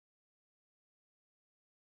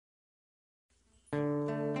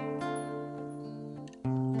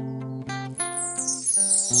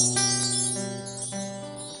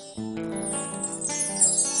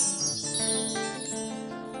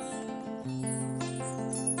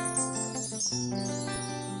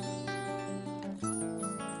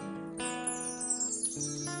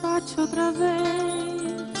bate outra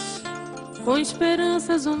vez, com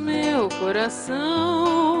esperanças o meu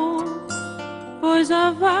coração, pois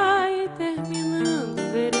já vai terminando o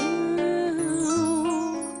verão.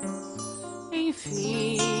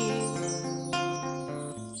 Enfim,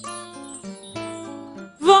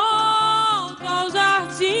 volto ao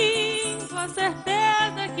jardim com a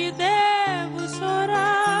certeza que devo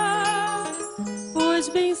chorar, pois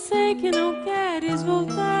bem sei que não queres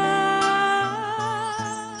voltar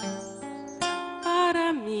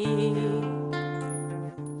para mim.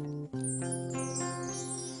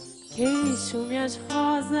 Queixo-me as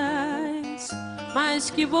rosas, mas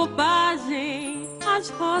que bobagem, as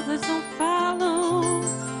rosas não falam,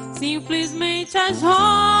 simplesmente as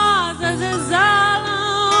rosas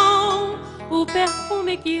exalam o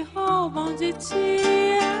perfume que roubam de ti.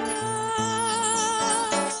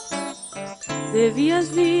 Devias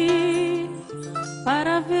vir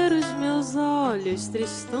para ver os meus olhos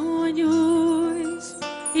tristonhos,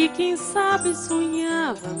 e quem sabe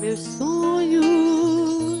sonhava meus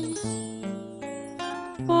sonhos.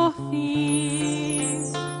 Por fim,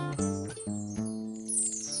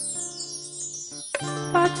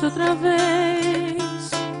 bate outra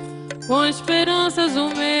vez, com esperanças o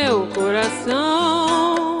meu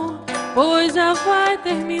coração, pois já vai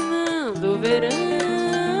terminando o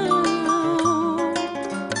verão.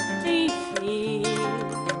 Enfim,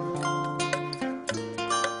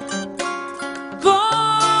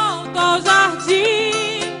 volto ao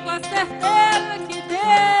jardim com a certeza que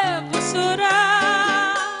devo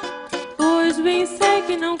chorar, pois bem sei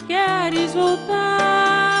que não queres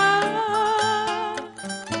voltar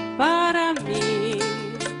para mim.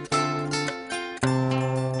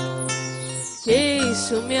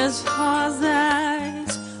 Queixo-me as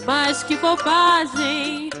rosas, mas que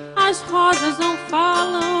bobagem, as rosas não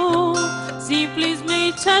falam,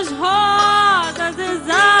 simplesmente as rosas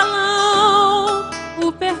exalam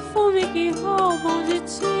o perfume que roubam de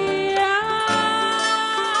ti.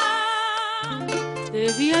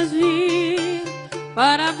 Devias vir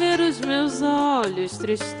para ver os meus olhos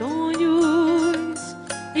tristonhos,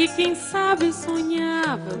 e quem sabe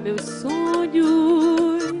sonhava meus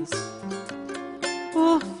sonhos.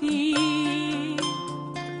 Por fim,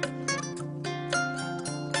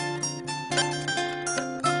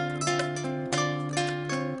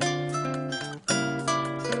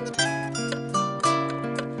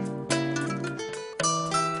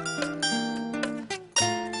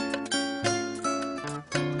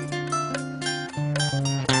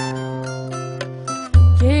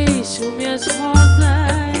 queixo-me as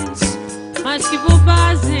rosas, mas que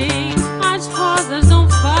bobagem, as rosas não